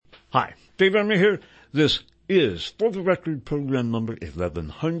Hi, Dave Emory here. This is, for the record, program number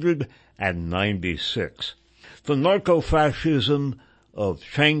 1196. The Narco-Fascism of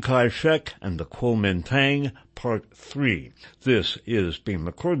Chiang Kai-shek and the Kuomintang, Part 3. This is being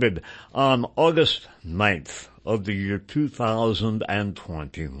recorded on August 9th of the year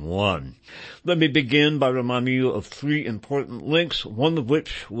 2021. Let me begin by reminding you of three important links, one of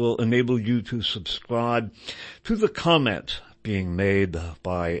which will enable you to subscribe to the comments being made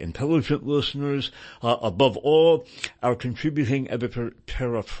by intelligent listeners. Above all, our contributing editor,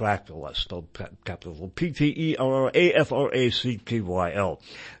 Terra Fractyl, spelled capital P-T-E-R-R-A-F-R-A-C-T-Y-L.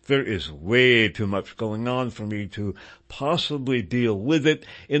 There is way too much going on for me to possibly deal with it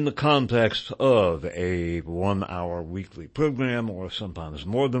in the context of a 1-hour weekly program, or sometimes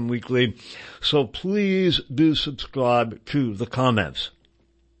more than weekly. So please do subscribe to the comments.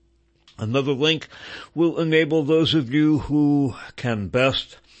 Another link will enable those of you who can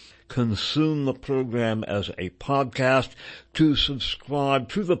best consume the program as a podcast to subscribe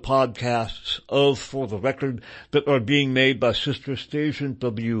to the podcasts of For the Record that are being made by sister station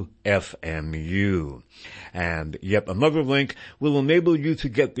WFMU. And yet another link will enable you to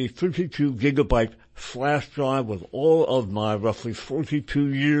get the 32 gigabyte flash drive with all of my roughly 42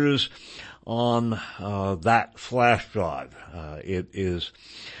 years on that flash drive. It is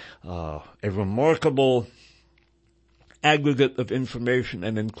a remarkable aggregate of information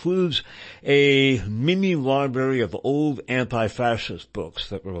and includes a mini library of old anti-fascist books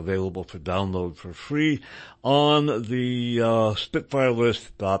that are available for download for free on the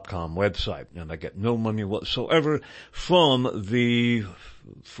SpitfireList.com website. And I get no money whatsoever from the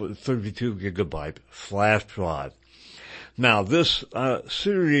 32 gigabyte flash drive. Now, this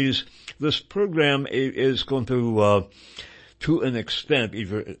series, this program is going to an extent,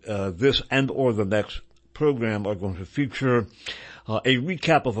 either this and or the next program are going to feature a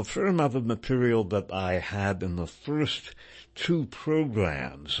recap of a fair amount of material that I had in the first two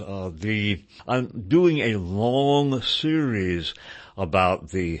programs. I'm doing a long series about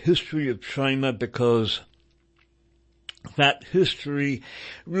the history of China because that history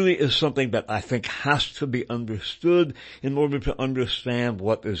really is something that I think has to be understood in order to understand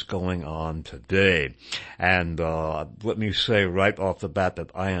what is going on today. And let me say right off the bat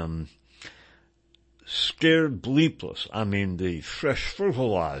that I am scared bleepless. I mean, the fresh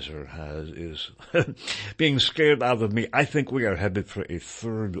fertilizer is being scared out of me. I think we are headed for a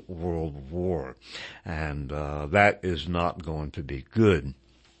third world war, and that is not going to be good.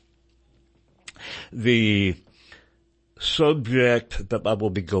 The subject that I will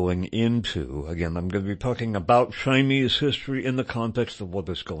be going into, again, I'm going to be talking about Chinese history in the context of what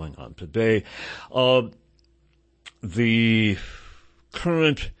is going on today. The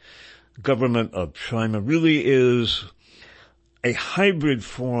current government of China really is a hybrid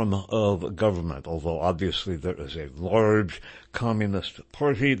form of government, although obviously there is a large communist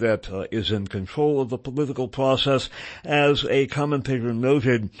party that is in control of the political process. As a commentator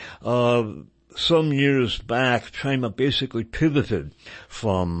noted, some years back, China basically pivoted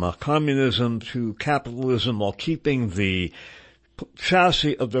from communism to capitalism while keeping the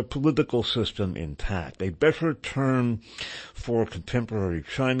chassis of their political system intact. A better term for contemporary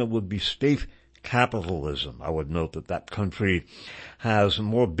China would be state capitalism. I would note that country has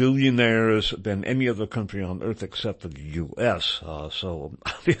more billionaires than any other country on earth except for the U.S. So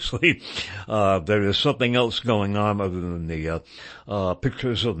obviously, there is something else going on other than the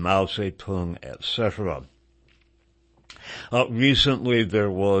pictures of Mao Zedong, etc. Recently, there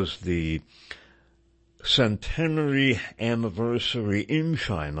was the centenary anniversary in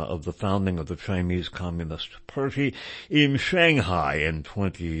China of the founding of the Chinese Communist Party in Shanghai in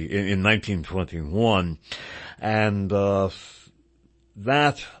 1921, and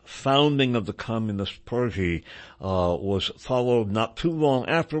that founding of the Communist Party was followed not too long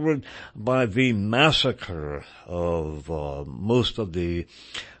afterward by the massacre of most of the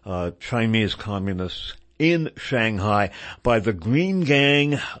Chinese communists in Shanghai by the Green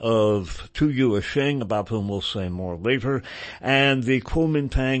Gang of Tu Yuesheng, about whom we'll say more later, and the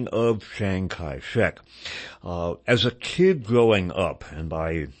Kuomintang of Chiang Kai-shek. As a kid growing up, and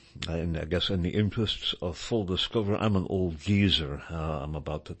I guess in the interests of full disclosure, I'm an old geezer. I'm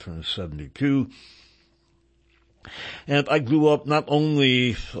about to turn 72. And I grew up not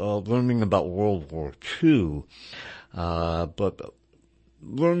only learning about World War II, but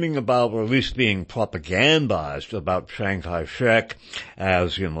learning about, or at least being propagandized about Chiang Kai-shek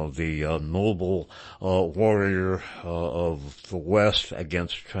as, the noble warrior of the West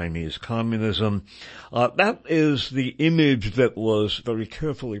against Chinese communism. That is the image that was very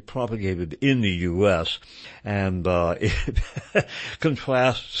carefully propagated in the U.S., and it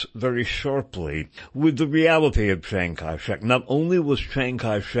contrasts very sharply with the reality of Chiang Kai-shek. Not only was Chiang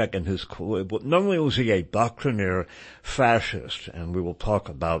Kai-shek and not only was he a doctrinaire fascist, and we will talk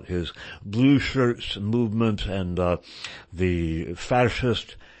about his blue shirts movement and the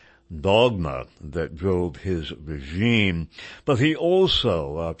fascist dogma that drove his regime, but he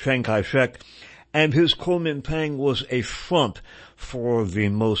also, Chiang Kai-shek and his Kuomintang, was a front for the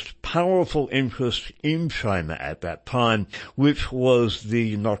most powerful interest in China at that time, which was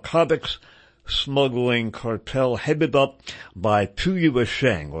the narcotics smuggling cartel headed up by Tu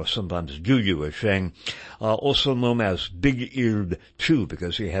Yuesheng, or sometimes Du Yuesheng, also known as Big-Eared Tu,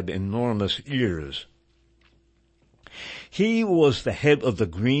 because he had enormous ears. He was the head of the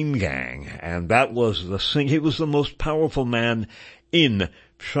Green Gang, and that was he was the most powerful man in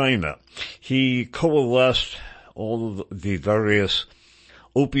China. He coalesced all of the various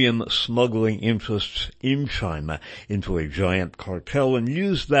opium smuggling interests in China into a giant cartel and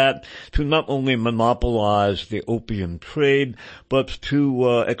used that to not only monopolize the opium trade, but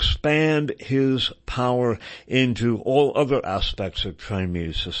to expand his power into all other aspects of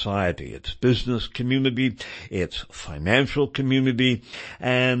Chinese society, its business community, its financial community,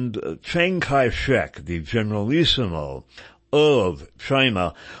 and Chiang Kai-shek, the Generalissimo of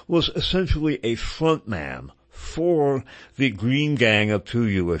China, was essentially a frontman for the Green Gang of Tu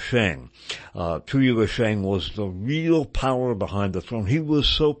Yuesheng. Tu Yuesheng was the real power behind the throne. He was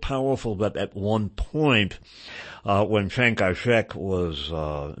so powerful that at one point, when Chiang Kai-shek was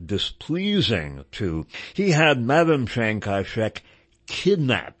displeasing to, he had Madame Chiang Kai-shek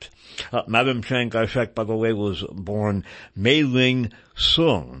kidnapped. Madame Chiang Kai-shek, by the way, was born Mei Ling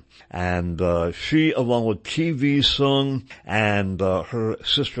Sung, and she, along with T.V. Sung and her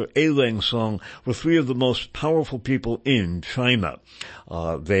sister Ailing Sung, were three of the most powerful people in China.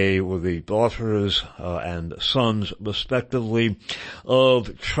 They were the daughters and sons, respectively,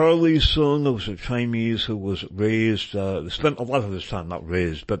 of Charlie Sung, who was a Chinese who was raised, spent a lot of his time, not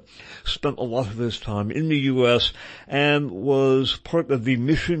raised, but spent a lot of his time in the U.S. and was part of the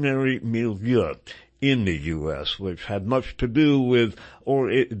missionary milieu in the U.S., which had much to do with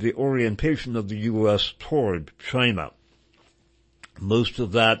the orientation of the U.S. toward China. Most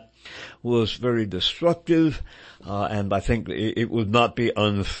of that was very destructive, and I think it would not be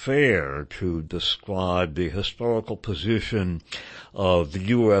unfair to describe the historical position of the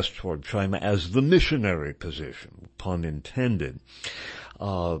U.S. toward China as the missionary position, pun intended.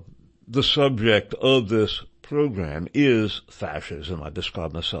 The subject of this program is fascism. I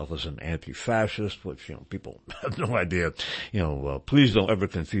describe myself as an anti-fascist, which, people have no idea. Please don't ever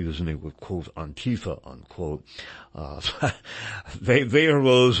confuse me with, quote, Antifa, unquote. They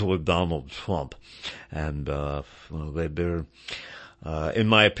arose with Donald Trump, and, they're, in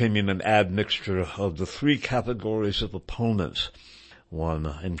my opinion, an admixture of the three categories of opponents one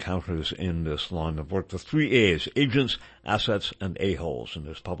encounters in this line of work. The three A's: agents, assets, and a-holes. And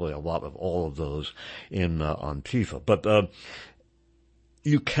there's probably a lot of all of those in Antifa. But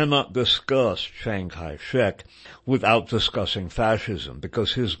you cannot discuss Chiang Kai-shek without discussing fascism,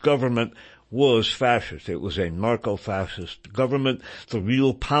 because his government was fascist. It was a narco-fascist government. The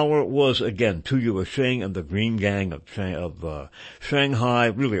real power was, again, Tu Yuesheng and the Green Gang of Shanghai,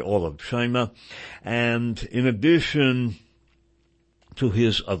 really all of China. And in addition to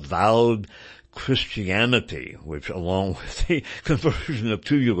his avowed Christianity, which, along with the conversion of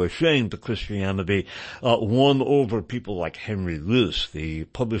Tu Yuesheng to Christianity, won over people like Henry Luce, the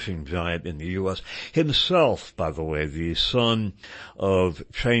publishing giant in the U.S., himself, by the way, the son of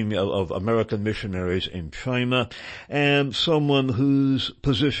American missionaries in China, and someone whose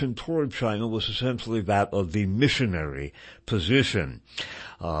position toward China was essentially that of the missionary position.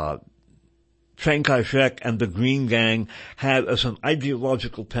 Chiang Kai-shek and the Green Gang had as an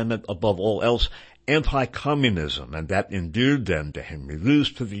ideological tenet above all else anti-communism, and that endeared them to Henry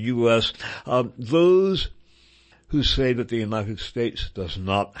Luce, to the U.S. Those who say that the United States does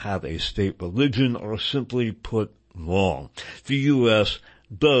not have a state religion are simply put wrong. The U.S.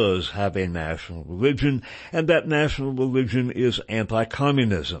 does have a national religion, and that national religion is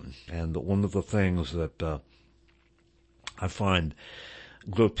anti-communism. And one of the things that I find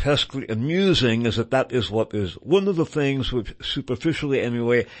grotesquely amusing is that is what is one of the things which, superficially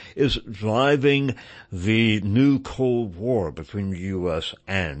anyway, is driving the new Cold War between the U.S.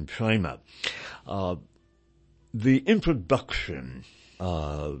 and China. The introduction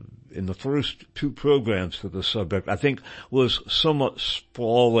in the first two programs for the subject, I think was somewhat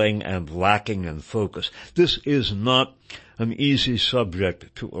sprawling and lacking in focus. This is not an easy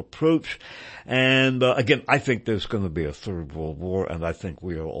subject to approach, and again, I think there's going to be a third world war, and I think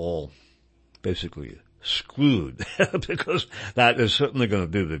we are all basically screwed because that is certainly going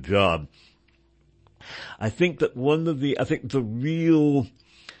to do the job. I think that the real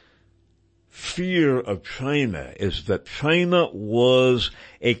fear of China is that China was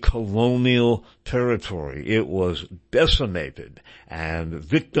a colonial territory. It was decimated and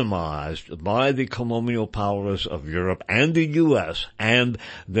victimized by the colonial powers of Europe and the U.S. and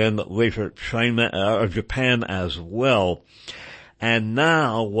then later Japan as well. And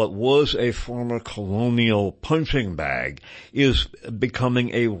now what was a former colonial punching bag is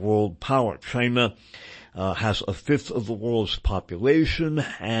becoming a world power. China has a fifth of the world's population,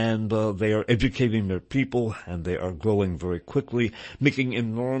 and they are educating their people, and they are growing very quickly, making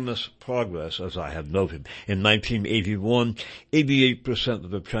enormous progress, as I have noted. In 1981, 88% of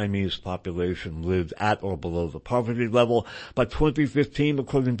the Chinese population lived at or below the poverty level. By 2015,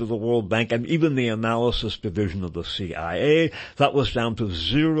 according to the World Bank and even the analysis division of the CIA, that was down to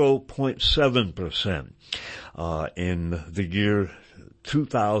 0.7%. In the year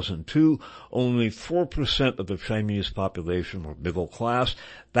 2002, only 4% of the Chinese population were middle class.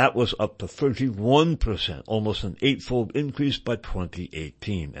 That was up to 31%, almost an eightfold increase by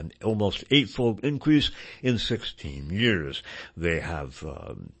 2018, an almost eightfold increase in 16 years. They have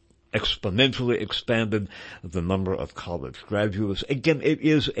exponentially expanded the number of college graduates. Again, it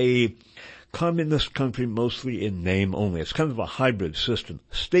is a communist country mostly in name only. It's kind of a hybrid system.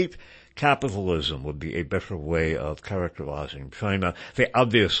 State capitalism would be a better way of characterizing China. They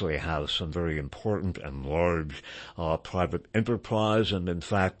obviously have some very important and large private enterprise, and in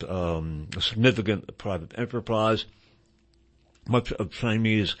fact, significant private enterprise. Much of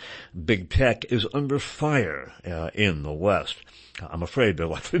Chinese big tech is under fire in the West. I'm afraid they're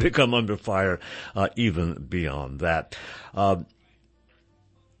likely to come under fire even beyond that.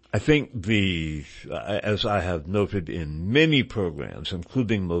 I think as I have noted in many programs,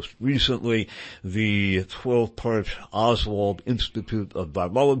 including most recently the 12-part Oswald Institute of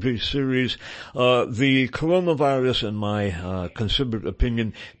Virology series, the coronavirus, in my considered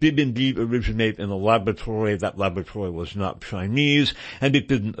opinion, did indeed originate in a laboratory. That laboratory was not Chinese, and it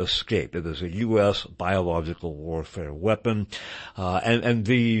didn't escape. It is a U.S. biological warfare weapon, and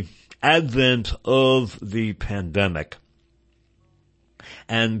the advent of the pandemic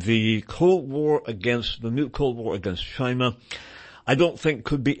and the new Cold War against China, I don't think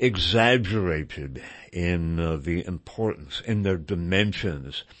could be exaggerated in the importance, in their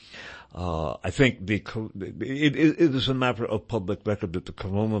dimensions. I think it is a matter of public record that the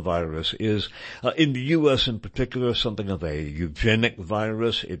coronavirus is, in the U.S. in particular, something of a eugenic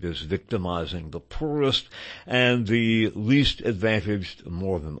virus. It is victimizing the poorest and the least advantaged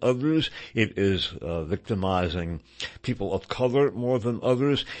more than others. It is victimizing people of color more than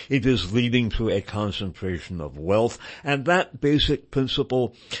others. It is leading to a concentration of wealth, and that basic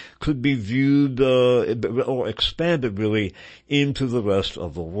principle could be viewed or expanded really into the rest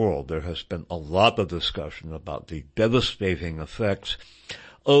of the world. There has been a lot of discussion about the devastating effects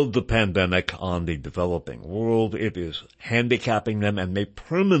of the pandemic on the developing world. It is handicapping them and may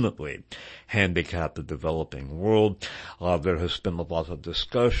permanently handicap the developing world. There has been a lot of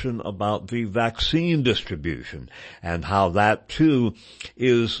discussion about the vaccine distribution and how that too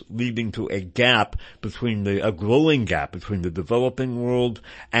is leading to a growing gap between the developing world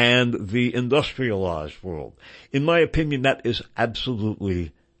and the industrialized world. In my opinion, that is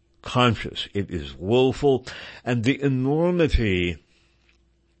absolutely conscious. It is willful, and the enormity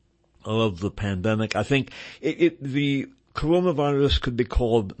of the pandemic, I think the coronavirus could be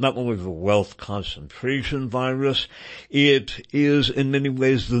called not only the wealth concentration virus, it is in many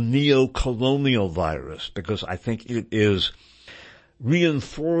ways the neo-colonial virus, because I think it is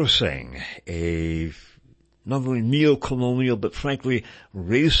reinforcing a not only neo-colonial but frankly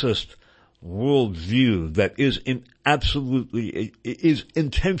racist worldview that is is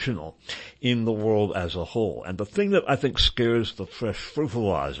intentional in the world as a whole. And the thing that I think scares the fresh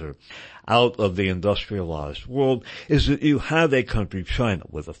fertilizer out of the industrialized world is that you have a country, China,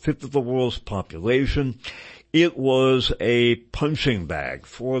 with a fifth of the world's population. It was a punching bag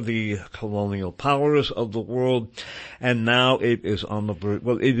for the colonial powers of the world, and now it is on the verge.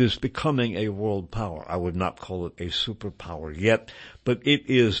 Well, it is becoming a world power. I would not call it a superpower yet, but it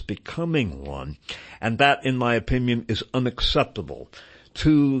is becoming one, and that, in my opinion, is unacceptable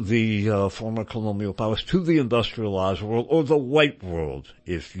to the former colonial powers, to the industrialized world, or the white world,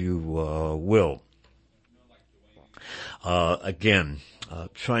 if you will.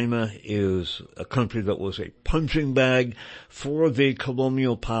 China is a country that was a punching bag for the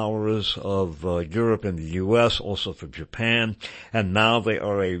colonial powers of Europe and the U.S., also for Japan, and now they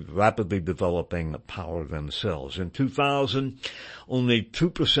are a rapidly developing power themselves. In 2000, only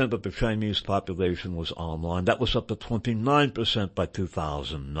 2% of the Chinese population was online. That was up to 29% by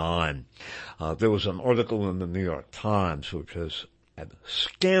 2009. There was an article in the New York Times which has had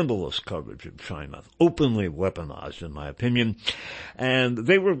scandalous coverage of China, openly weaponized in my opinion, and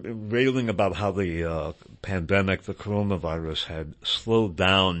they were railing about how the pandemic, the coronavirus, had slowed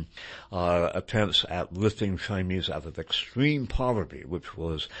down attempts at lifting Chinese out of extreme poverty, which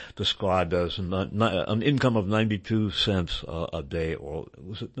was described as an income of 92 cents a day, or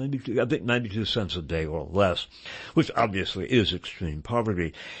was it 92? I think 92 cents a day or less, which obviously is extreme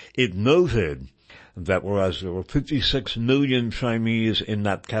poverty. It noted that whereas there were 56 million Chinese in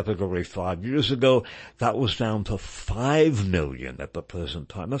that category 5 years ago, that was down to 5 million at the present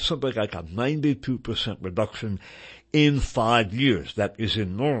time. That's something like a 92% reduction in 5 years. That is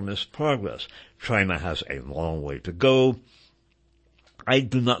enormous progress. China has a long way to go. I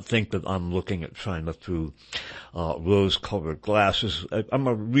do not think that I'm looking at China through rose-colored glasses. I'm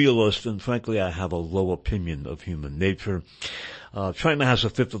a realist, and frankly, I have a low opinion of human nature. China has a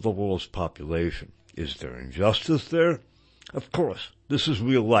fifth of the world's population. Is there injustice there? Of course. This is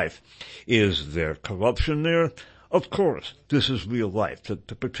real life. Is there corruption there? Of course. This is real life. To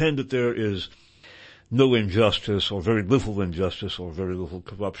pretend that there is no injustice or very little injustice or very little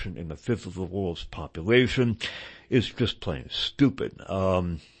corruption in a fifth of the world's population is just plain stupid.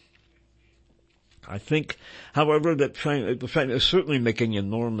 I think, however, that China is certainly making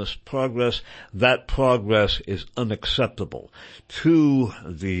enormous progress. That progress is unacceptable to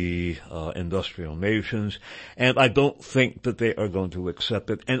the industrial nations, and I don't think that they are going to accept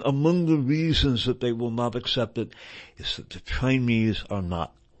it. And among the reasons that they will not accept it is that the Chinese are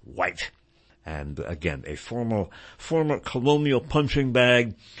not white. And again, a former colonial punching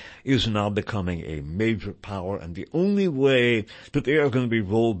bag is now becoming a major power, and the only way that they are going to be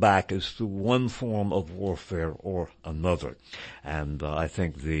rolled back is through one form of warfare or another. And I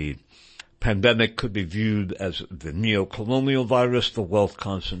think the pandemic could be viewed as the neo-colonial virus, the wealth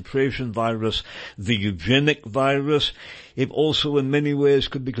concentration virus, the eugenic virus. It also in many ways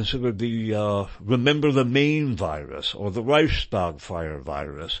could be considered the remember the Maine virus or the Reichstag fire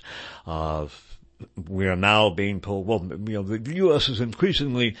virus. We are now being told, the U.S. is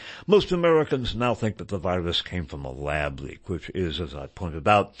increasingly, most Americans now think that the virus came from a lab leak, which is, as I pointed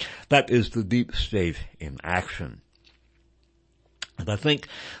out, that is the deep state in action. And I think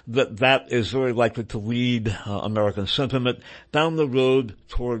that is very likely to lead American sentiment down the road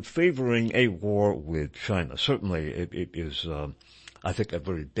toward favoring a war with China. Certainly it is, I think, a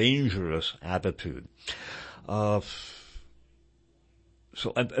very dangerous attitude. So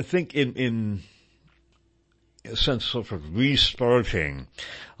I think in a sense, sort of restarting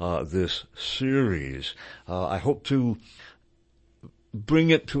this series, I hope to bring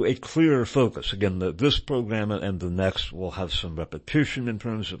it to a clearer focus. Again, this program and the next will have some repetition in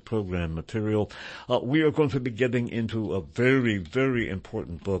terms of program material. We are going to be getting into a very, very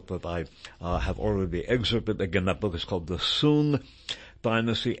important book that I have already excerpted. Again, that book is called The Soong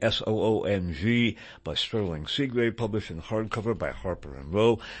Dynasty, Soong, by Sterling Seagrave, published in hardcover by Harper &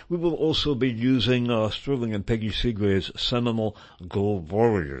 Row. We will also be using Sterling and Peggy Seagrave's seminal Gold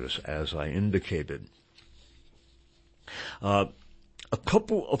Warriors, as I indicated. A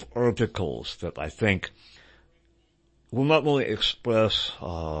couple of articles that I think will not only express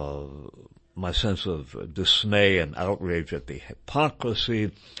my sense of dismay and outrage at the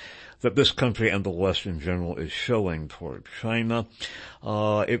hypocrisy that this country and the West in general is showing toward China.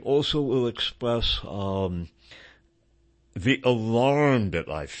 It also will express the alarm that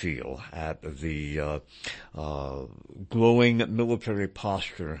I feel at the growing military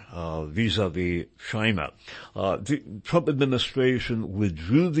posture vis-a-vis China. The Trump administration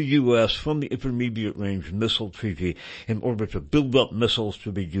withdrew the U.S. from the Intermediate Range Missile Treaty in order to build up missiles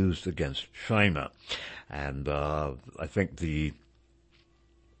to be used against China. And I think the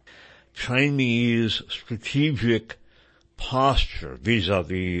Chinese strategic posture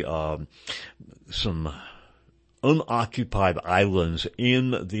vis-a-vis some unoccupied islands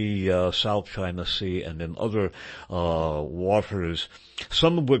in the South China Sea and in other waters,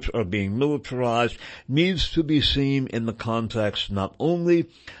 some of which are being militarized, needs to be seen in the context not only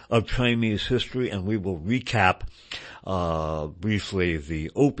of Chinese history, and we will recap briefly the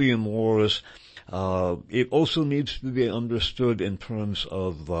Opium Wars. It also needs to be understood in terms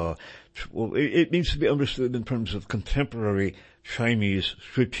of it needs to be understood in terms of contemporary Chinese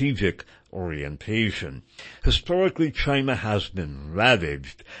strategic orientation. Historically, China has been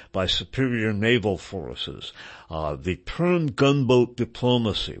ravaged by superior naval forces. The term gunboat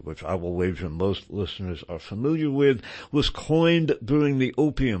diplomacy, which I will wager most listeners are familiar with, was coined during the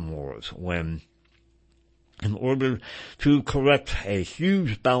Opium Wars when, in order to correct a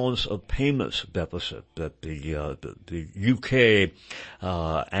huge balance of payments deficit that the UK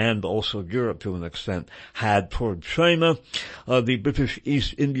and also Europe to an extent had toward China, the British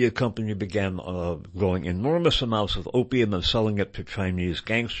East India Company began growing enormous amounts of opium and selling it to Chinese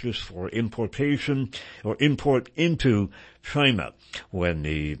gangsters for importation or import into China. When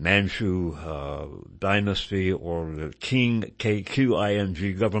the Manchu dynasty or the Qing,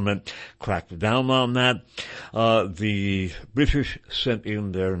 K-Q-I-N-G government cracked down on that, the British sent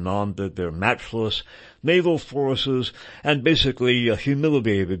in their matchless naval forces and basically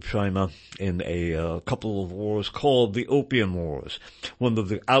humiliated China in a couple of wars called the Opium Wars. One of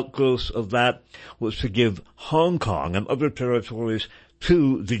the outgrowths of that was to give Hong Kong and other territories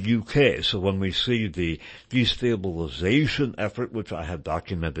to the UK. So when we see the destabilization effort, which I have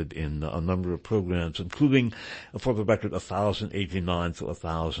documented in a number of programs, including, for the record, 1089 to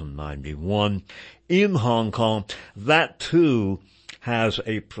 1091 in Hong Kong, that too has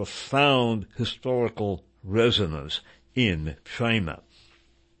a profound historical resonance in China.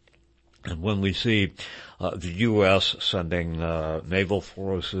 And when we see the U.S. sending naval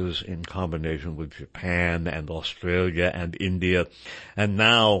forces in combination with Japan and Australia and India, and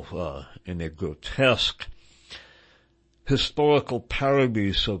now in a grotesque historical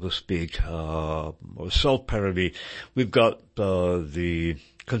parody, so to speak, or self-parody, we've got the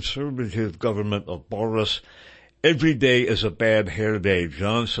conservative government of Boris Every Day is a Bad Hair Day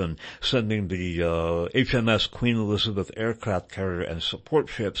Johnson sending the HMS Queen Elizabeth aircraft carrier and support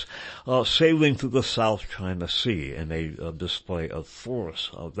ships sailing through the South China Sea in a display of force.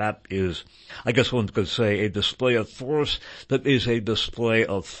 That is, I guess one could say, a display of force that is a display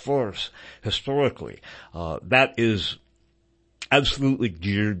of force historically. That is absolutely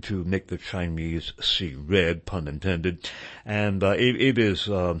geared to make the Chinese see red, pun intended, and it is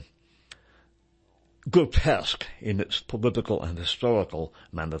grotesque in its political and historical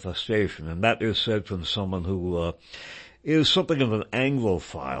manifestation, and that is said from someone who is something of an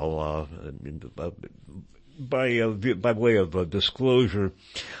Anglophile. By way of disclosure,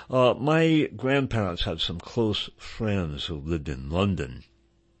 my grandparents had some close friends who lived in London.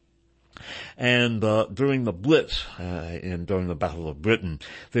 And during the Blitz and during the Battle of Britain,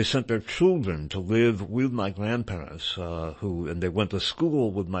 they sent their children to live with my grandparents, and they went to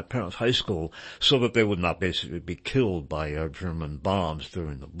school with my parents' high school, so that they would not basically be killed by German bombs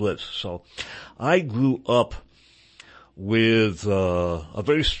during the Blitz. So I grew up with a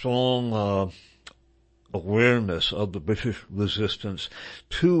very strong awareness of the British resistance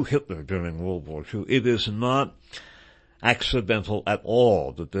to Hitler during World War II. It is not accidental at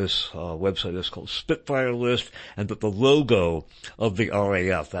all that this website is called Spitfire List, and that the logo of the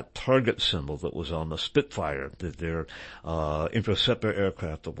RAF, that target symbol that was on the Spitfire, their interceptor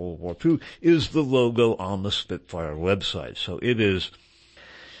aircraft of World War II, is the logo on the Spitfire website. So it is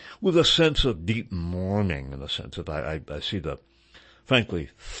with a sense of deep mourning, in a sense that I see the,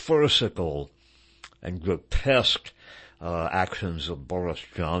 frankly, farcical and grotesque actions of Boris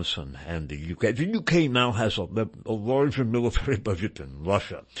Johnson and the UK. The UK now has a larger military budget than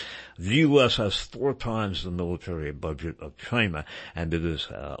Russia. The US has 4 times the military budget of China, and it is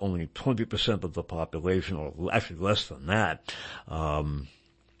only 20% of the population, or actually less than that.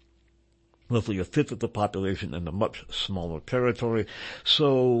 Roughly a fifth of the population in a much smaller territory.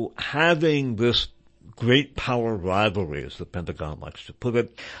 So having this great power rivalry, as the Pentagon likes to put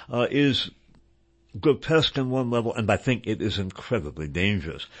it, is grotesque on one level, and I think it is incredibly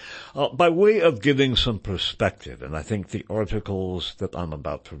dangerous. By way of giving some perspective, and I think the articles that I'm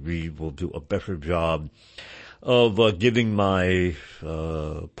about to read will do a better job of giving my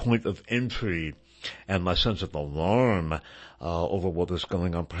point of entry and my sense of alarm over what is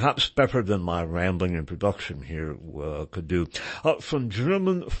going on, perhaps better than my rambling introduction here could do. From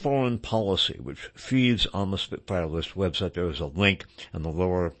German Foreign Policy, which feeds on the Spitfire List website, there is a link in the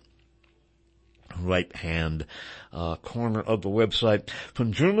lower right-hand corner of the website.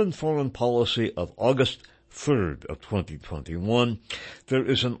 From German Foreign Policy of August 3rd of 2021, there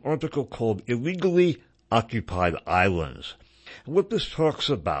is an article called Illegally Occupied Islands. And what this talks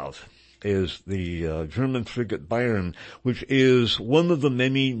about is the German frigate Bayern, which is one of the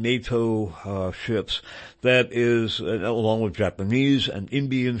many NATO ships that is, along with Japanese and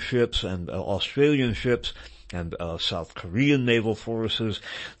Indian ships and Australian ships, and South Korean naval forces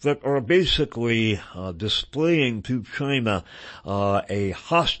that are basically displaying to China a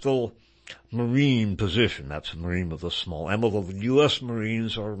hostile Marine position. That's Marine with a small M, although the U.S.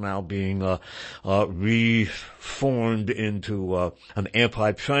 Marines are now being reformed into an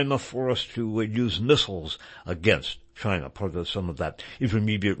anti-China force to use missiles against China. Part of some of that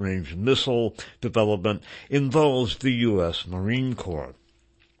intermediate range missile development involves the U.S. Marine Corps.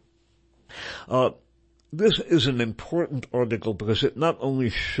 This is an important article because it not only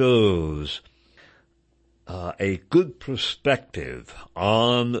shows a good perspective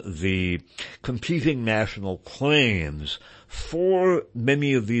on the competing national claims for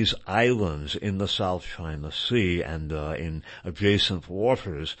many of these islands in the South China Sea and in adjacent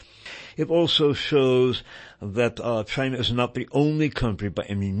waters. It also shows that China is not the only country by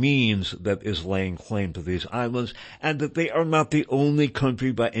any means that is laying claim to these islands, and that they are not the only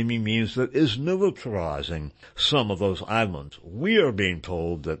country by any means that is militarizing some of those islands. We are being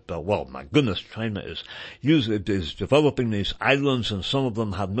told that, well, my goodness, China is developing these islands, and some of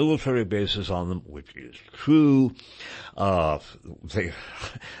them have military bases on them, which is true.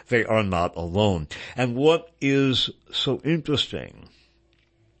 They are not alone. And what is so interesting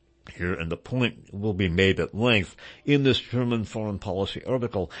here, and the point will be made at length in this German foreign policy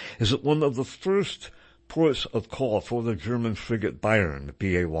article, is that one of the first ports of call for the German frigate Bayern,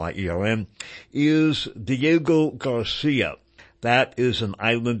 B-A-Y-E-R-N, is Diego Garcia. That is an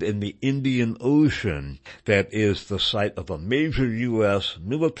island in the Indian Ocean that is the site of a major U.S.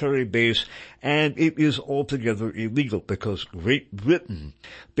 military base, and it is altogether illegal because Great Britain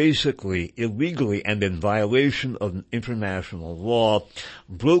basically illegally and in violation of international law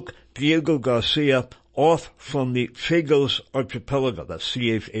broke Diego Garcia off from the Chagos Archipelago, that's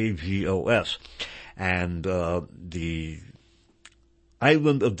C-H-A-G-O-S, and the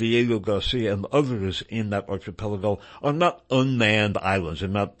island of Diego Garcia and others in that archipelago are not unmanned islands. They're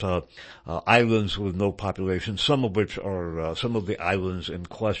not islands with no population, some of which are, some of the islands in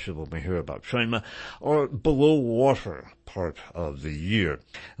question when we hear about China are below water part of the year.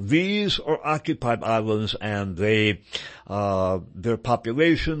 These are occupied islands, and their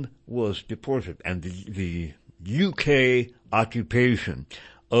population was deported, and the UK occupation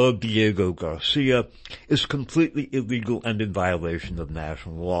of Diego Garcia is completely illegal and in violation of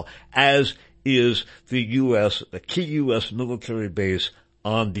national law, as is the key U.S. military base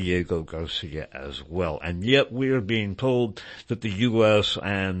on Diego Garcia as well. And yet we are being told that the U.S.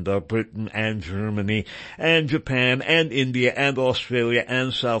 and Britain and Germany and Japan and India and Australia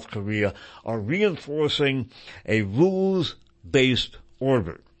and South Korea are reinforcing a rules-based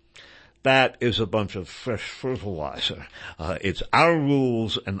order. That is a bunch of fresh fertilizer. It's our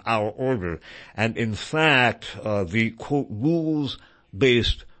rules and our order. And in fact, the quote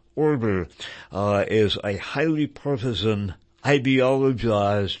rules-based order is a highly partisan,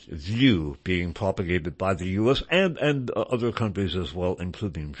 ideologized view being propagated by the U.S. and other countries as well,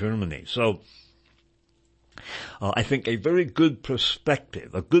 including Germany. So I think a very good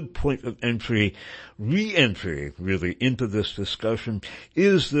perspective, a good point of entry, re-entry really into this discussion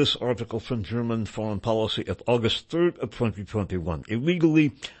is this article from German Foreign Policy of August 3rd of 2021,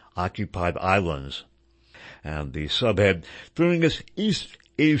 Illegally Occupied Islands. And the subhead, during its East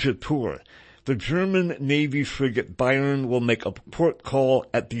Asia tour, the German Navy frigate Bayern will make a port call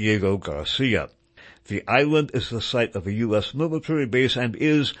at Diego Garcia. The island is the site of a U.S. military base and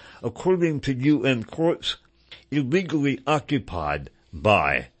is, according to UN courts, illegally occupied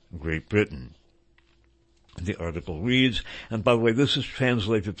by Great Britain. The article reads, and by the way, this is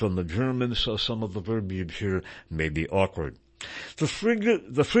translated from the German, so some of the verbiage here may be awkward. The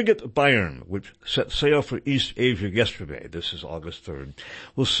frigate Bayern, which set sail for East Asia yesterday, this is August 3rd,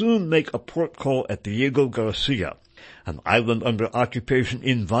 will soon make a port call at Diego Garcia, an island under occupation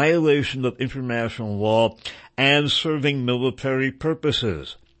in violation of international law and serving military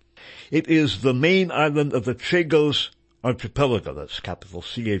purposes. It is the main island of the Chagos Archipelago, that's capital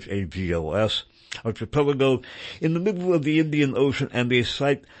C-H-A-G-O-S, archipelago, in the middle of the Indian Ocean and the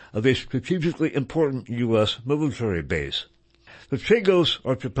site of a strategically important U.S. military base. The Chagos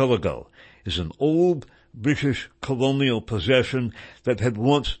Archipelago is an old British colonial possession that had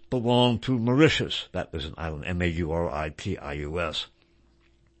once belonged to Mauritius. That is an island, M-A-U-R-I-T-I-U-S.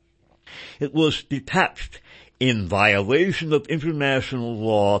 It was detached in violation of international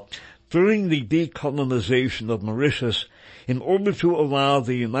law during the decolonization of Mauritius in order to allow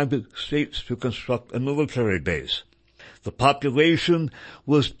the United States to construct a military base. The population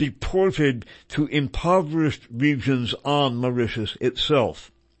was deported to impoverished regions on Mauritius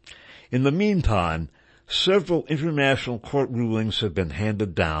itself. In the meantime, several international court rulings have been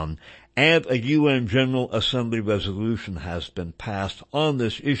handed down, and a UN General Assembly resolution has been passed on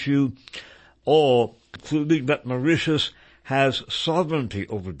this issue, all concluding that Mauritius has sovereignty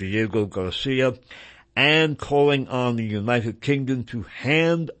over Diego Garcia and calling on the United Kingdom to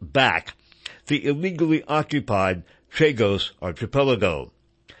hand back the illegally occupied Chagos Archipelago.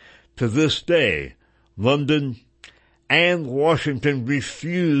 To this day, London and Washington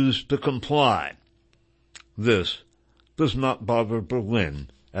refuse to comply. This does not bother Berlin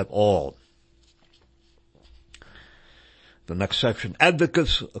at all. The next section,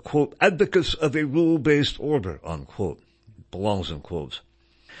 advocates, quote, advocates of a rule-based order, unquote, belongs in quotes.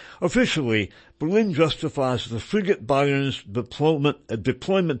 Officially, Berlin justifies the frigate Bayern's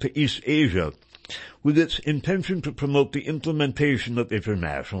deployment to East Asia with its intention to promote the implementation of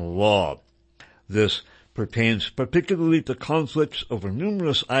international law. This pertains particularly to conflicts over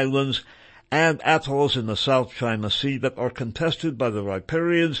numerous islands and atolls in the South China Sea that are contested by the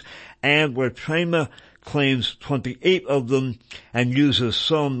riparians and where China claims 28 of them and uses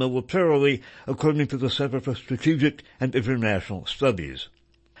some militarily, according to the Center for Strategic and International Studies.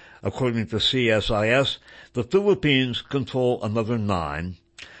 According to CSIS, the Philippines control another 9,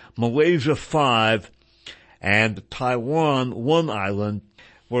 Malaysia 5, and Taiwan 1 island,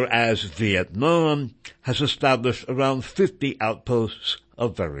 whereas Vietnam has established around 50 outposts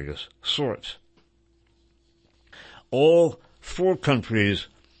of various sorts. All 4 countries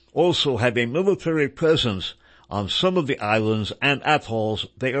also have a military presence on some of the islands and atolls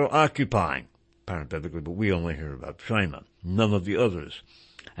they are occupying. Parenthetically, but we only hear about China, none of the others.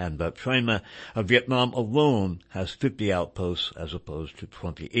 And that Vietnam alone has 50 outposts as opposed to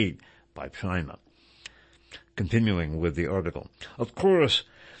 28 by China. Continuing with the article. Of course,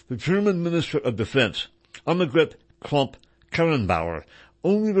 the German Minister of Defense, Annegret Kramp-Karrenbauer,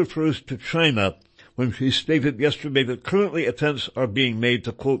 only refers to China when she stated yesterday that currently attempts are being made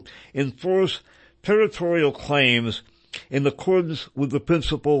to, quote, enforce territorial claims in accordance with the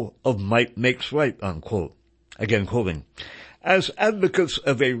principle of might makes right, unquote. Again quoting, as advocates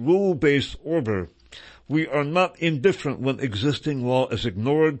of a rule-based order, we are not indifferent when existing law is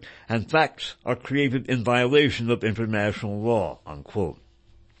ignored and facts are created in violation of international law, unquote.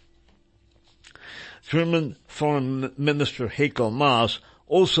 German Foreign Minister Heiko Maas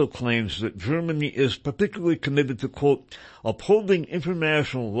also claims that Germany is particularly committed to, quote, upholding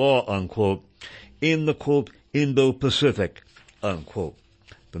international law, unquote, in the, quote, Indo-Pacific, unquote.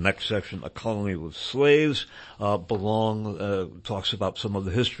 The next section, A Colony with Slaves, talks about some of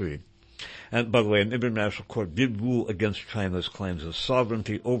the history. And by the way, an international court did rule against China's claims of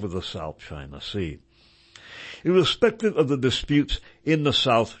sovereignty over the South China Sea. Irrespective of the disputes in the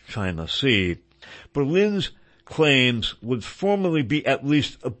South China Sea, Berlin's claims would formally be at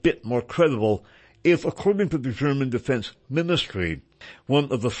least a bit more credible if, according to the German Defense Ministry,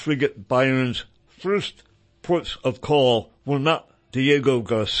 one of the frigate Bayern's first ports of call were not Diego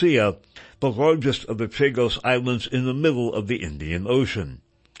Garcia, the largest of the Chagos Islands in the middle of the Indian Ocean.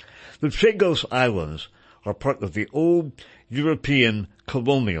 The Chagos Islands are part of the old European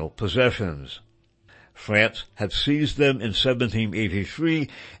colonial possessions. France had seized them in 1783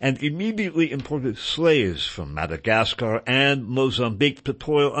 and immediately imported slaves from Madagascar and Mozambique to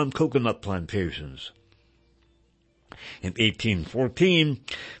toil on coconut plantations. In 1814,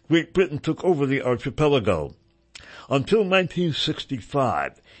 Great Britain took over the archipelago. Until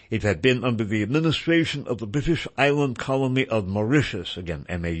 1965, it had been under the administration of the British island colony of Mauritius, again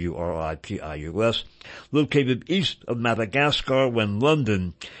Mauritius, located east of Madagascar when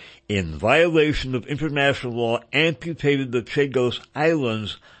London, in violation of international law, amputated the Chagos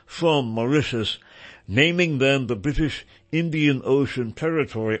Islands from Mauritius, naming them the British Indian Ocean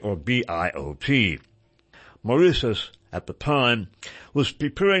Territory, or BIOT. Mauritius, at the time, was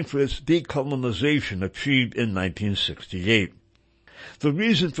preparing for its decolonization achieved in 1968. The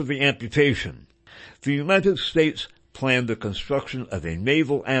reason for the amputation: the United States planned the construction of a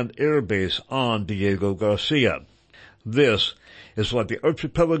naval and air base on Diego Garcia. This is why the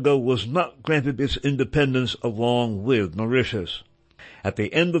archipelago was not granted its independence along with Mauritius. At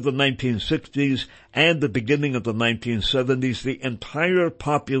the end of the 1960s and the beginning of the 1970s, the entire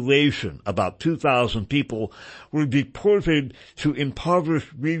population, about 2,000 people, were deported to impoverished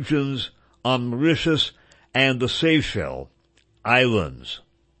regions on Mauritius and the Seychelles Islands.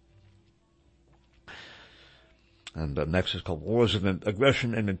 And next is called Wars of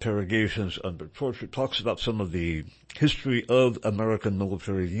Aggression and Interrogations Under Torture. It talks about some of the history of American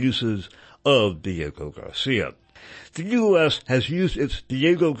military uses of Diego Garcia. The U.S. has used its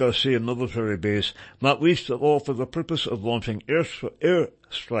Diego Garcia military base not least of all for the purpose of launching air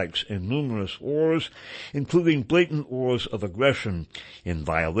strikes in numerous wars, including blatant wars of aggression in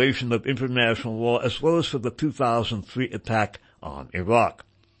violation of international law, as well as for the 2003 attack on Iraq.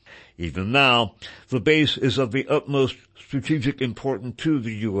 Even now, the base is of the utmost strategic importance to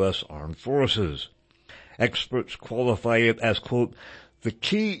the U.S. Armed Forces. Experts qualify it as, quote, the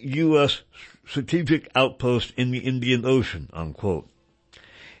key U.S. strategic outpost in the Indian Ocean, unquote.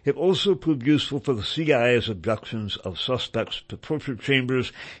 It also proved useful for the CIA's abductions of suspects to torture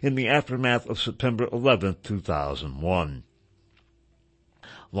chambers in the aftermath of September 11, 2001.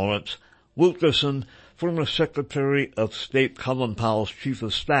 Lawrence Wilkerson, former Secretary of State Colin Powell's Chief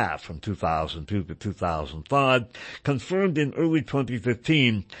of Staff from 2002 to 2005, confirmed in early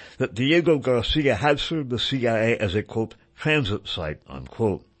 2015 that Diego Garcia had served the CIA as a, quote, transit site,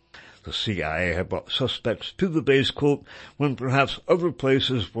 unquote. The CIA had brought suspects to the base, quote, when perhaps other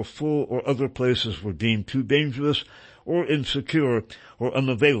places were full or other places were deemed too dangerous or insecure or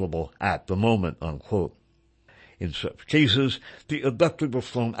unavailable at the moment, unquote. In such cases, the abducted were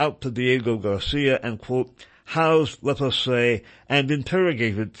flown out to Diego Garcia and, quote, housed, let us say, and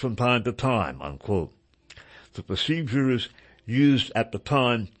interrogated from time to time, unquote. The procedures used at the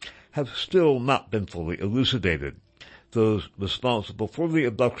time have still not been fully elucidated. Those responsible for the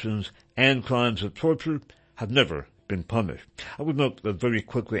abductions and crimes of torture have never been punished. I would note that very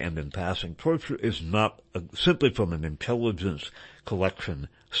quickly and in passing, torture is not simply from an intelligence collection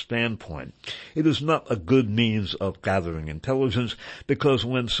standpoint. It is not a good means of gathering intelligence, because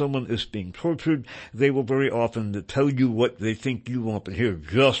when someone is being tortured, they will very often tell you what they think you want to hear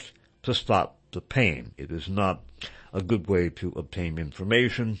just to stop the pain. It is not a good way to obtain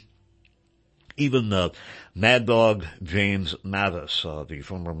information. Even Mad Dog James Mattis, the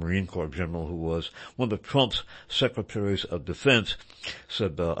former Marine Corps general who was one of Trump's secretaries of defense,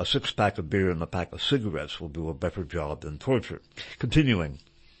 said a six-pack of beer and a pack of cigarettes will do a better job than torture. Continuing.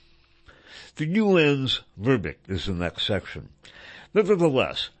 The UN's verdict is the next section.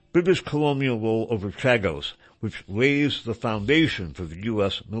 Nevertheless, British colonial rule over Chagos, which lays the foundation for the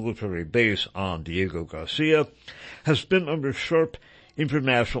U.S. military base on Diego Garcia, has been under sharp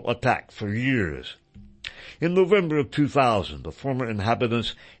international attack for years. In November of 2000, the former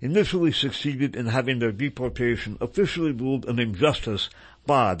inhabitants initially succeeded in having their deportation officially ruled an injustice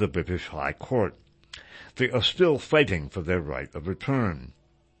by the British High Court. They are still fighting for their right of return.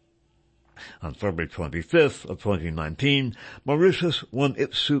 On February 25th of 2019, Mauritius won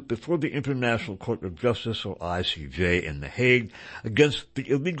its suit before the International Court of Justice, or ICJ, in The Hague against the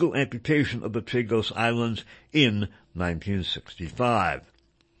illegal amputation of the Chagos Islands in 1965.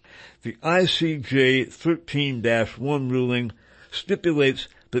 The ICJ 13-1 ruling stipulates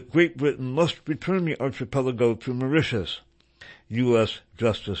that Great Britain must return the archipelago to Mauritius. U.S.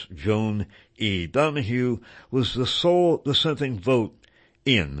 Justice Joan E. Donoghue was the sole dissenting vote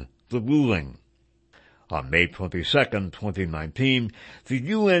in the ruling. On May 22, 2019, the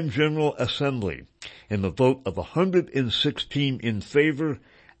UN General Assembly, in the vote of 116 in favor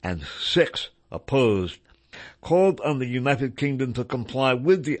and 6 opposed, called on the United Kingdom to comply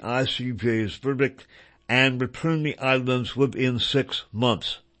with the ICJ's verdict and return the islands within 6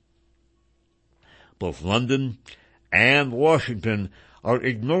 months. Both London and Washington are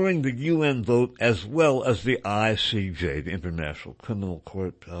ignoring the UN vote as well as the ICJ, the International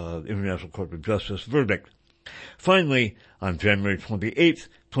Court of Justice verdict. Finally, on January 28,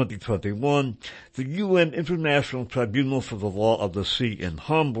 2021, the UN International Tribunal for the Law of the Sea in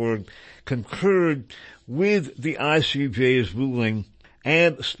Hamburg concurred with the ICJ's ruling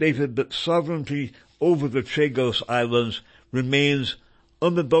and stated that sovereignty over the Chagos Islands remains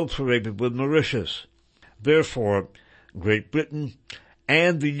unadulterated with Mauritius. Therefore, Great Britain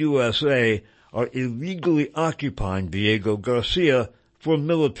and the USA are illegally occupying Diego Garcia for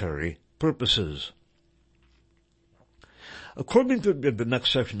military purposes. According to the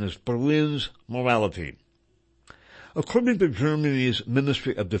next section is Berlin's morality. According to Germany's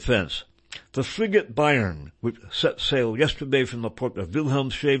Ministry of Defense, the frigate Bayern, which set sail yesterday from the port of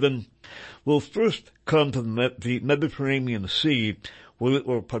Wilhelmshaven, will first come to the Mediterranean Sea, where it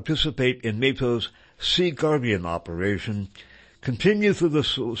will participate in NATO's Sea Guardian operation, continue through the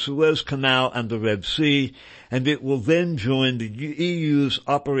Suez Canal and the Red Sea, and it will then join the EU's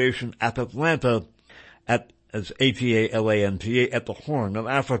Operation Atalanta as ATALANTA at the Horn of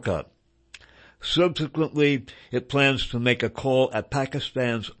Africa. Subsequently, it plans to make a call at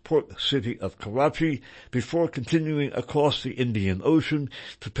Pakistan's port city of Karachi before continuing across the Indian Ocean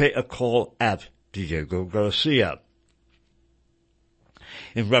to pay a call at Diego Garcia.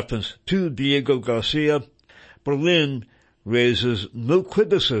 In reference to Diego Garcia, Berlin raises no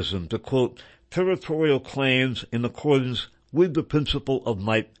criticism to, quote, territorial claims in accordance with the principle of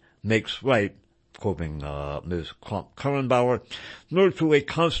might makes right, quoting Ms. Kramp-Karrenbauer, nor to a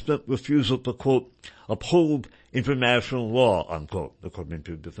constant refusal to, quote, uphold international law, unquote, according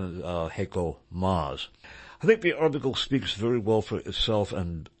to Heiko Maas. I think the article speaks very well for itself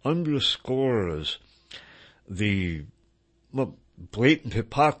and underscores the blatant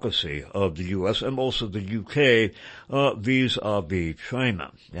hypocrisy of the U.S. and also the U.K. Vis-a-vis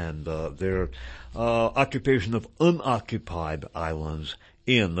China and their occupation of unoccupied islands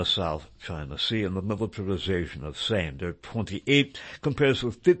in the South China Sea and the militarization of same. There are 28 compares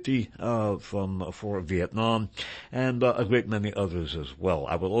with 50 for Vietnam and a great many others as well.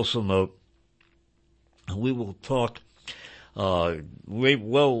 I will also note we will talk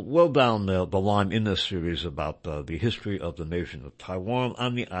well down the line in this series about the history of the nation of Taiwan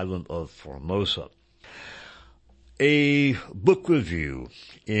on the island of Formosa. A book review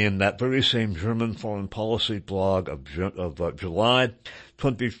in that very same German foreign policy blog of July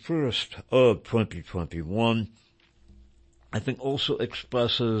 21st of 2021, I think also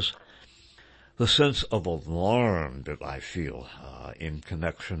expresses the sense of alarm that I feel in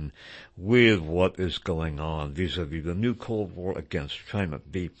connection with what is going on vis-a-vis the new Cold War against China.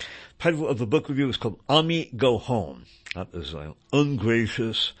 The title of the book review is called Ami Go Home. That is an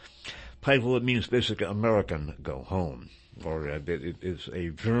ungracious title. It means basically American Go Home, or it is a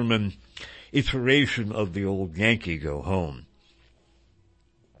German iteration of the old Yankee Go Home.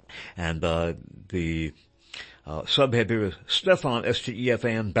 And the subhead here is Stefan,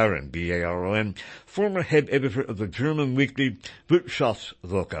 S-T-E-F-A-N, Baron, B-A-R-O-N, former head editor of the German weekly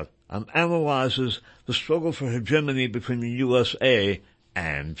Wirtschaftswoche, and analyzes the struggle for hegemony between the USA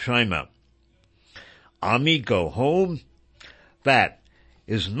and China. Ami Go Home? That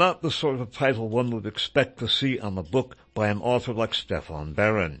is not the sort of title one would expect to see on a book by an author like Stefan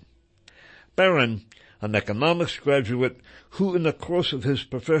Baron. Baron, an economics graduate who in the course of his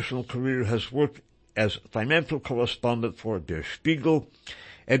professional career has worked as financial correspondent for Der Spiegel,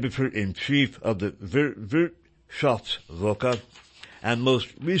 editor-in-chief of the Wirtschaftswoche, and most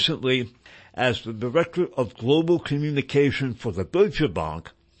recently as the director of global communication for the Deutsche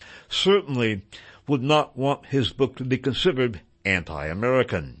Bank, certainly would not want his book to be considered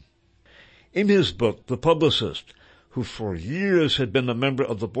anti-American. In his book, the publicist, who for years had been a member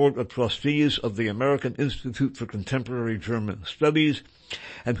of the board of trustees of the American Institute for Contemporary German Studies,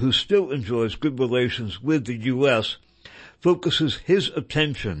 and who still enjoys good relations with the U.S., focuses his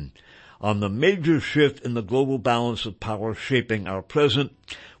attention on the major shift in the global balance of power shaping our present,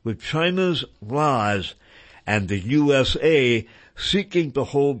 with China's rise and the USA seeking to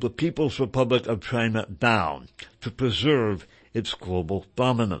hold the People's Republic of China down to preserve its global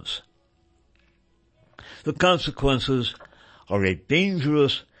dominance. The consequences are a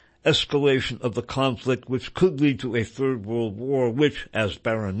dangerous escalation of the conflict which could lead to a Third World War which, as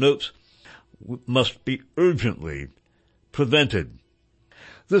Baron notes, must be urgently prevented.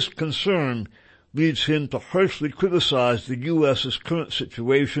 This concern leads him to harshly criticize the U.S.'s current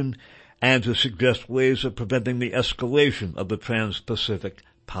situation and to suggest ways of preventing the escalation of the trans-Pacific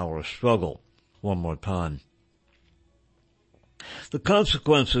power struggle. One more time. The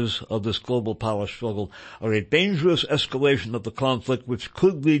consequences of this global power struggle are a dangerous escalation of the conflict which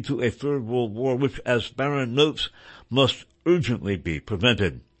could lead to a Third World War which, as Baron notes, must urgently be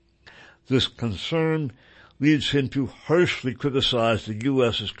prevented. This concern leads him to harshly criticize the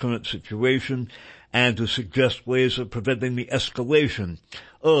U.S.'s current situation and to suggest ways of preventing the escalation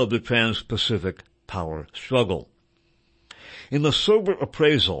of the trans-Pacific power struggle. In the sober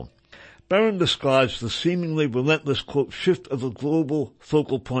appraisal, Baron describes the seemingly relentless, quote, shift of the global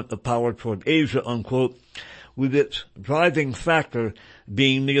focal point of power toward Asia, unquote, with its driving factor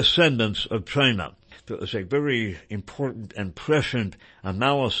being the ascendance of China. There is a very important and prescient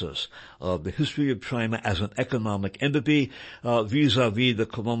analysis of the history of China as an economic entity vis-a-vis the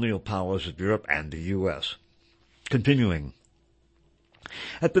colonial powers of Europe and the U.S. Continuing.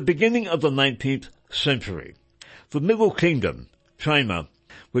 At the beginning of the 19th century, the Middle Kingdom, China,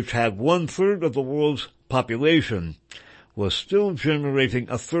 which had 1/3 of the world's population, was still generating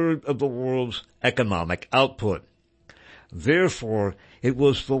 1/3 of the world's economic output. Therefore, it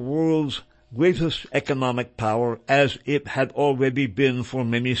was the world's greatest economic power as it had already been for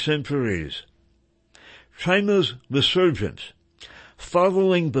many centuries. China's resurgence,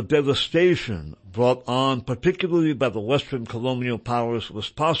 following the devastation brought on particularly by the Western colonial powers, was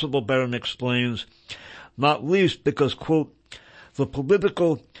possible, Baron explains, not least because, quote, the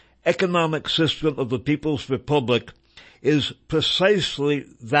political, economic system of the People's Republic is precisely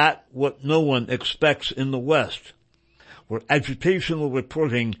that what no one expects in the West, where agitational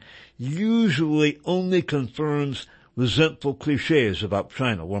reporting usually only confirms resentful cliches about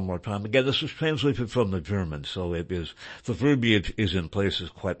China. One more time. Again, this is translated from the German, so the verbiage is in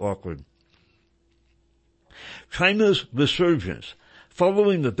places quite awkward. China's resurgence,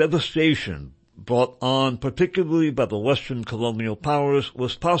 following the devastation brought on particularly by the Western colonial powers,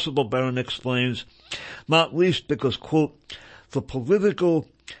 was possible, Barron explains, not least because, quote, the political,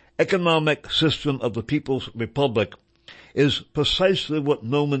 economic system of the People's Republic is precisely what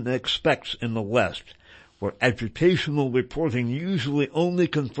no one expects in the West, where agitational reporting usually only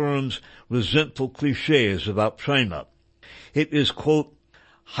confirms resentful cliches about China. It is, quote,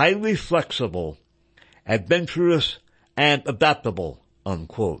 highly flexible, adventurous, and adaptable,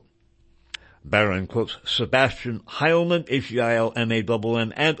 unquote. Barron quotes Sebastian Heilmann,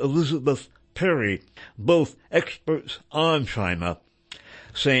 Heilmann, and Elizabeth Perry, both experts on China,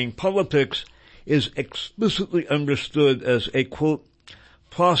 saying politics is explicitly understood as a, quote,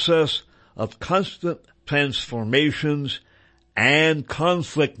 process of constant transformations and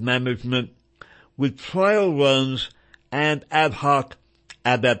conflict management with trial runs and ad hoc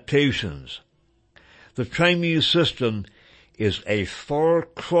adaptations. The Chinese system is a far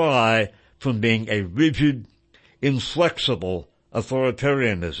cry from being a rigid, inflexible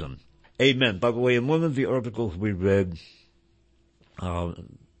authoritarianism. Amen. By the way, in one of the articles we read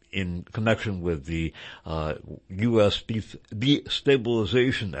in connection with the U.S.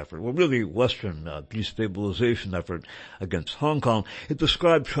 destabilization effort, well, really Western destabilization effort against Hong Kong, it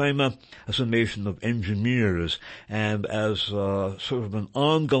described China as a nation of engineers and as sort of an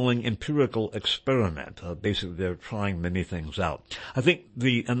ongoing empirical experiment. Basically, they're trying many things out. I think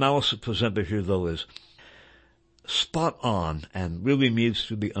the analysis presented here, though, is spot on and really needs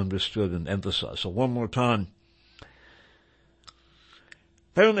to be understood and emphasized. So one more time.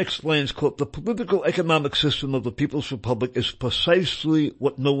 Barron explains, quote, the political economic system of the People's Republic is precisely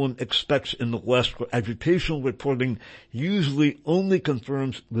what no one expects in the West, where agitational reporting usually only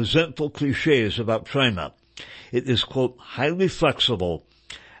confirms resentful cliches about China. It is, quote, highly flexible,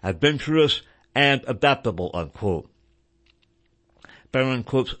 adventurous, and adaptable, unquote. Barron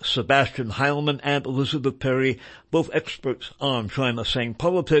quotes Sebastian Heilmann and Elizabeth Perry, both experts on China, saying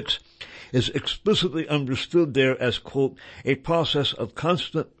politics is explicitly understood there as, quote, a process of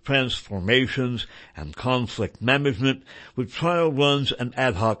constant transformations and conflict management with trial runs and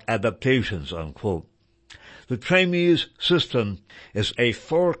ad hoc adaptations, unquote. The Chinese system is a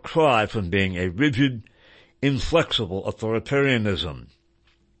far cry from being a rigid, inflexible authoritarianism.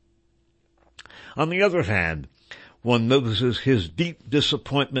 On the other hand, one notices his deep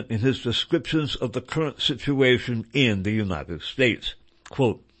disappointment in his descriptions of the current situation in the United States.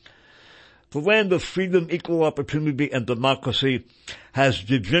 Quote, the land of freedom, equal opportunity, and democracy has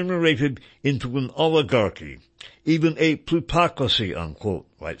degenerated into an oligarchy, even a plutocracy, unquote,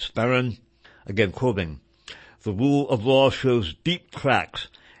 writes Barron. Again quoting, the rule of law shows deep cracks.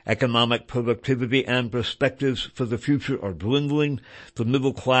 Economic productivity and perspectives for the future are dwindling. The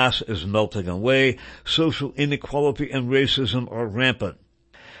middle class is melting away. Social inequality and racism are rampant.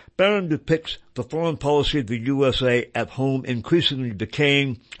 Barron depicts the foreign policy the USA at home increasingly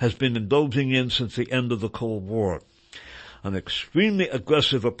decaying has been indulging in since the end of the Cold War. An extremely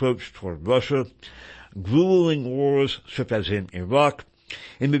aggressive approach toward Russia, grueling wars such as in Iraq,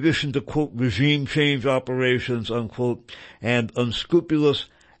 in addition to, quote, regime change operations, unquote, and unscrupulous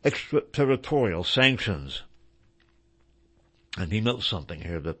extraterritorial sanctions. And he notes something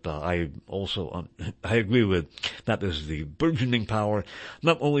here that I agree with. That is the burgeoning power,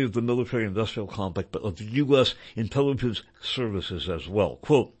 not only of the military-industrial complex, but of the U.S. intelligence services as well.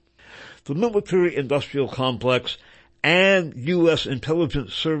 Quote, the military-industrial complex and U.S.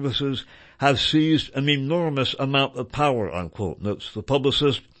 intelligence services have seized an enormous amount of power, unquote, notes the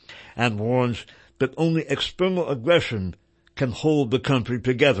publicist, and warns that only external aggression can hold the country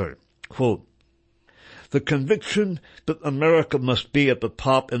together. Quote, the conviction that America must be at the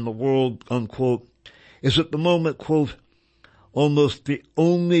top in the world, unquote, is at the moment, quote, almost the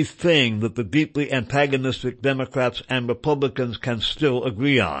only thing that the deeply antagonistic Democrats and Republicans can still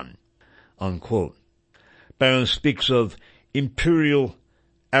agree on, unquote. Barron speaks of imperial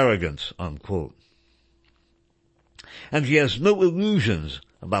arrogance, unquote. And he has no illusions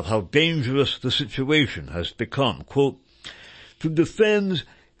about how dangerous the situation has become. Quote, to defend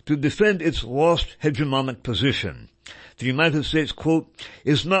its lost hegemonic position, the United States, quote,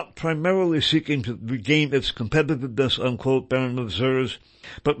 is not primarily seeking to regain its competitiveness, unquote, Barron observes,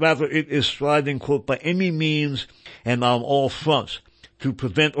 but rather it is striving, quote, by any means and on all fronts to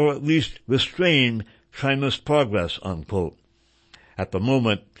prevent or at least restrain China's progress, unquote. At the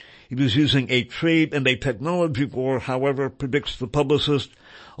moment, He was using a trade and a technology war, however, predicts the publicist,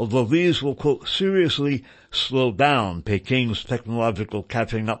 although these will, quote, seriously slow down Peking's technological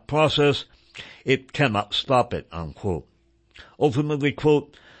catching up process, it cannot stop it, unquote. Ultimately,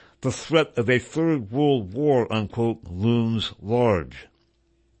 quote, the threat of a third world war, unquote, looms large.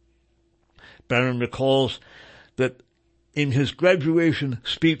 Barron recalls that in his graduation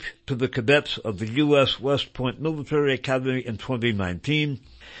speech to the cadets of the U.S. West Point Military Academy in 2019,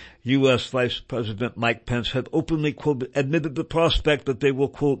 U.S. Vice President Mike Pence had openly, quote, admitted the prospect that they will,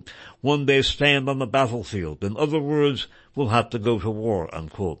 quote, one day stand on the battlefield. In other words, will have to go to war,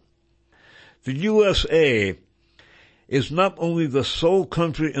 unquote. The USA is not only the sole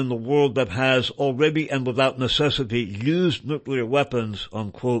country in the world that has already and without necessity used nuclear weapons,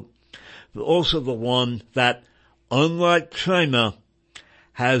 unquote, but also the one that, unlike China,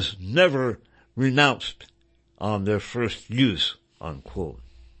 has never renounced on their first use, unquote.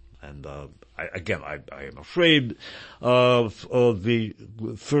 And I am afraid of the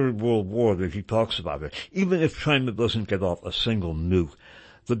Third World War that he talks about. Even if China doesn't get off a single nuke,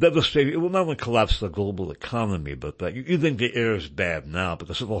 the devastation, it will not only collapse the global economy, but you think the air is bad now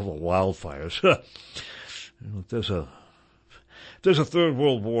because of all the wildfires. If there's a Third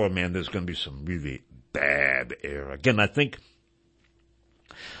World War, man, there's going to be some really bad air. Again, I think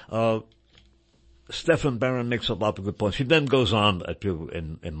Stephen Barron makes a lot of good points. He then goes on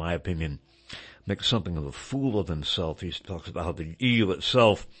to, in my opinion, make something of a fool of himself. He talks about how the EU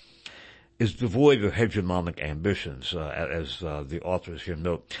itself is devoid of hegemonic ambitions, as the authors here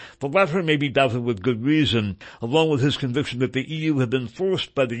note. The latter may be doubted with good reason, along with his conviction that the EU had been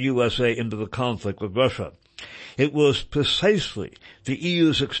forced by the USA into the conflict with Russia. It was precisely the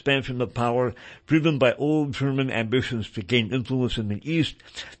EU's expansion of power, driven by old German ambitions to gain influence in the East,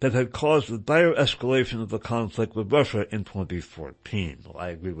 that had caused the dire escalation of the conflict with Russia in 2014. Well, I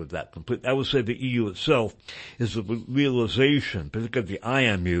agree with that completely. I would say the EU itself is the realization, particularly the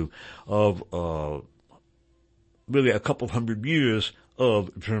IMU, of really a couple of hundred years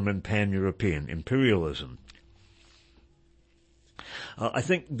of German pan-European imperialism. I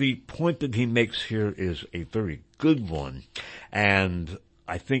think the point that he makes here is a very good one, and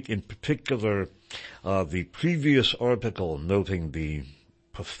I think in particular the previous article noting the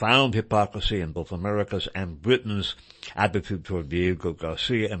profound hypocrisy in both America's and Britain's attitude toward Diego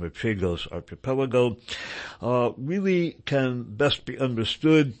Garcia and Machego's archipelago really can best be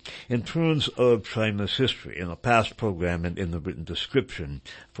understood in terms of China's history. In a past program and in the written description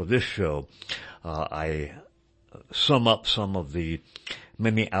for this show, I sum up some of the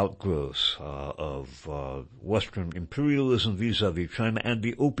many outgrowths of Western imperialism vis-a-vis China and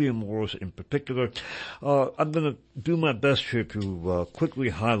the Opium Wars in particular. I'm going to do my best here to quickly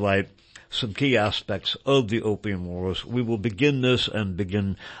highlight some key aspects of the Opium Wars. We will begin this and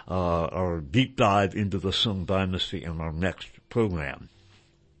begin our deep dive into the Sung Dynasty in our next program.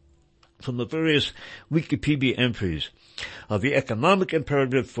 From the various Wikipedia entries, the economic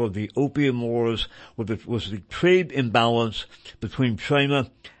imperative for the Opium Wars was the trade imbalance between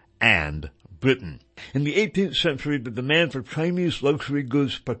China and Britain. In the 18th century, the demand for Chinese luxury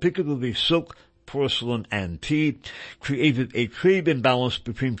goods, particularly silk, porcelain, and tea, created a trade imbalance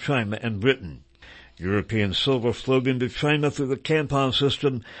between China and Britain. European silver flowed into China through the Canton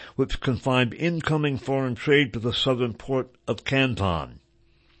system, which confined incoming foreign trade to the southern port of Canton.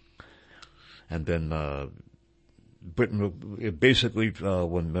 And then Britain, basically,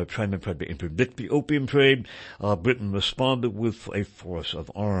 when China tried to interdict the opium trade, Britain responded with a force of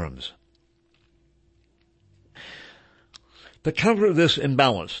arms. To counter this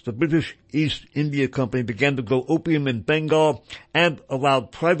imbalance, the British East India Company began to grow opium in Bengal and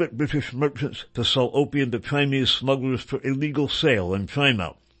allowed private British merchants to sell opium to Chinese smugglers for illegal sale in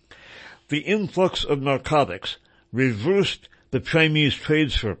China. The influx of narcotics reversed the Chinese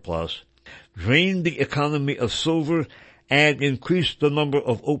trade surplus, drained the economy of silver, and increased the number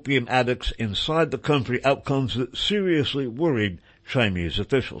of opium addicts inside the country, outcomes that seriously worried Chinese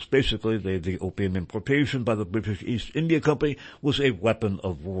officials. Basically, the opium importation by the British East India Company was a weapon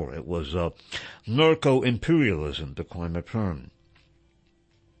of war. It was narco-imperialism, to coin a term.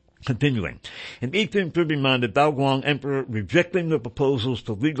 Continuing, in 1839, the Daoguang Emperor, rejecting the proposals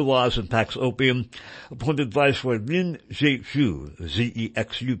to legalize and tax opium, appointed Viceroy Lin Zexu,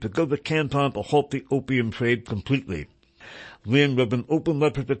 Z-E-X-U, to go to Canton to halt the opium trade completely. Lin wrote an open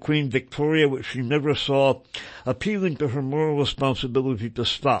letter to Queen Victoria, which she never saw, appealing to her moral responsibility to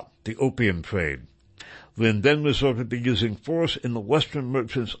stop the opium trade. Lin then resorted to using force in the Western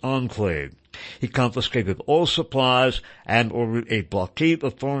Merchants' Enclave. He confiscated all supplies and ordered a blockade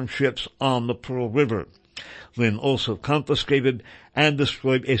of foreign ships on the Pearl River. Lin also confiscated and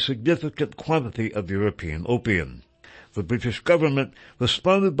destroyed a significant quantity of European opium. The British government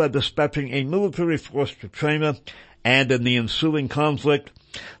responded by dispatching a military force to China, and in the ensuing conflict,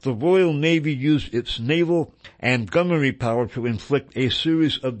 the Royal Navy used its naval and gunnery power to inflict a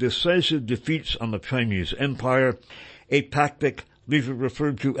series of decisive defeats on the Chinese Empire, a tactic later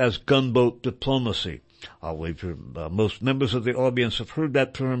referred to as gunboat diplomacy. Most members of the audience have heard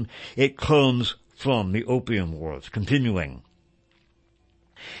that term. It comes from the Opium Wars. Continuing.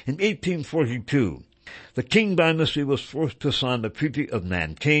 In 1842, the Qing dynasty was forced to sign the Treaty of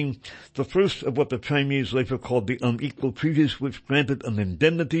Nanking, the first of what the Chinese later called the unequal treaties, which granted an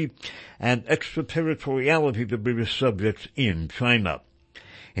indemnity and extraterritoriality to British subjects in China.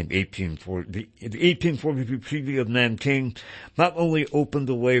 In the 1842 Treaty of Nanking not only opened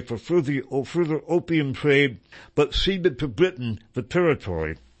the way for further opium trade, but ceded to Britain the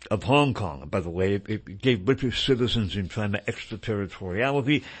territory of Hong Kong. By the way, it gave British citizens in China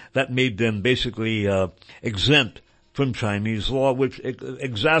extraterritoriality that made them basically exempt from Chinese law, which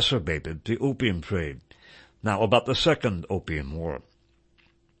exacerbated the opium trade. Now, about the Second Opium War.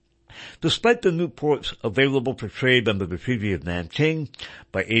 Despite the new ports available for trade under the Treaty of Nanking,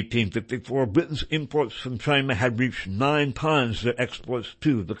 by 1854 Britain's imports from China had reached 9 times their exports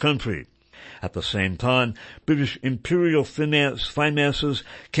to the country. At the same time, British imperial finances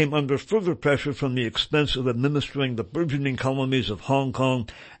came under further pressure from the expense of administering the burgeoning colonies of Hong Kong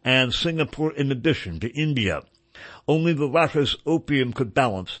and Singapore in addition to India. Only the latter's opium could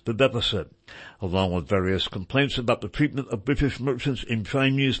balance the deficit. Along with various complaints about the treatment of British merchants in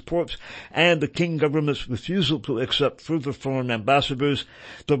Chinese ports and the Qing government's refusal to accept further foreign ambassadors,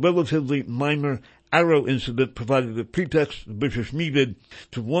 the relatively minor Arrow incident provided the pretext the British needed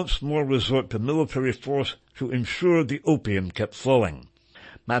to once more resort to military force to ensure the opium kept flowing.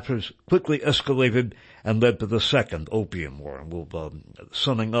 Matters quickly escalated and led to the Second Opium War. And we'll,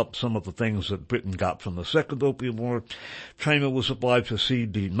 summing up some of the things that Britain got from the Second Opium War, China was obliged to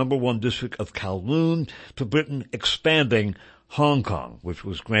cede the #1 district of Kowloon to Britain, expanding Hong Kong, which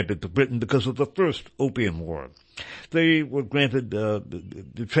was granted to Britain because of the First Opium War. They were granted,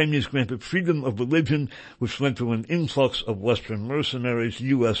 the Chinese granted freedom of religion, which led to an influx of Western mercenaries,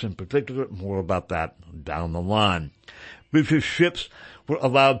 U.S. in particular. More about that down the line. British ships were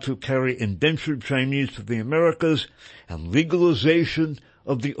allowed to carry indentured Chinese to the Americas, and legalization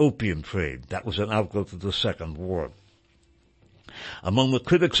of the opium trade. That was an outgrowth of the Second War. Among the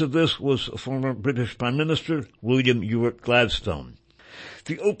critics of this was former British Prime Minister William Ewart Gladstone.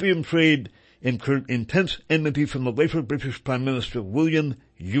 The opium trade incurred intense enmity from the later British Prime Minister William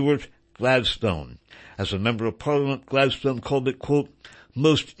Ewart Gladstone. As a member of Parliament, Gladstone called it, quote,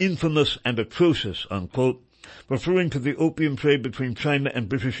 most infamous and atrocious, unquote, referring to the opium trade between China and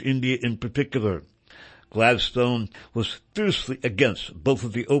British India in particular. Gladstone was fiercely against both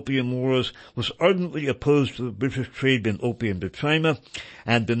of the opium wars, was ardently opposed to the British trade in opium to China,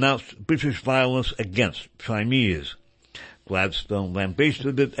 and denounced British violence against Chinese. Gladstone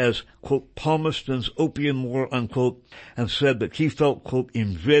lambasted it as, quote, Palmerston's Opium War, unquote, and said that he felt, quote,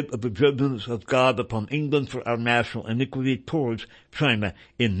 in dread of the judgments of God upon England for our national iniquity towards China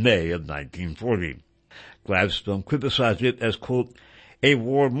in May of 1940. Gladstone criticized it as, quote, a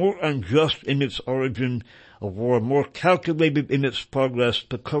war more unjust in its origin, a war more calculated in its progress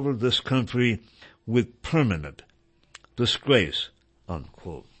to cover this country with permanent disgrace,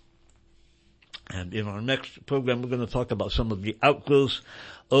 unquote. And in our next program, we're going to talk about some of the outgrowths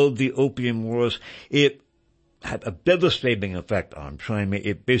of the opium wars. It had a devastating effect on China.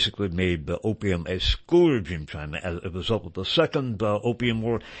 It basically made the opium a scourge in China. As a result of the Second Opium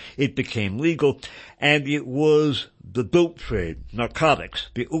War, it became legal, and it was the dope trade, narcotics,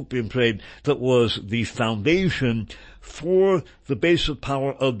 the opium trade, that was the foundation for the base of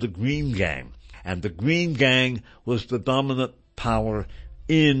power of the Green Gang. And the Green Gang was the dominant power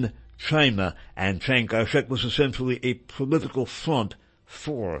in China, and Chiang Kai-shek was essentially a political front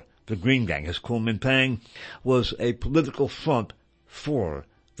for the Green Gang. His Kuomintang was a political front for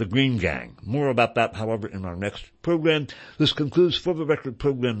the Green Gang. More about that, however, in our next program. This concludes For the Record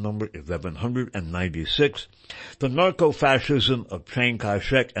program number 1196, The Narco-Fascism of Chiang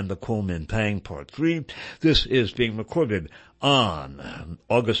Kai-shek and the Kuomintang, Part 3. This is being recorded on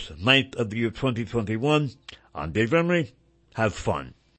August 9th of the year 2021. I'm Dave Emery. Have fun.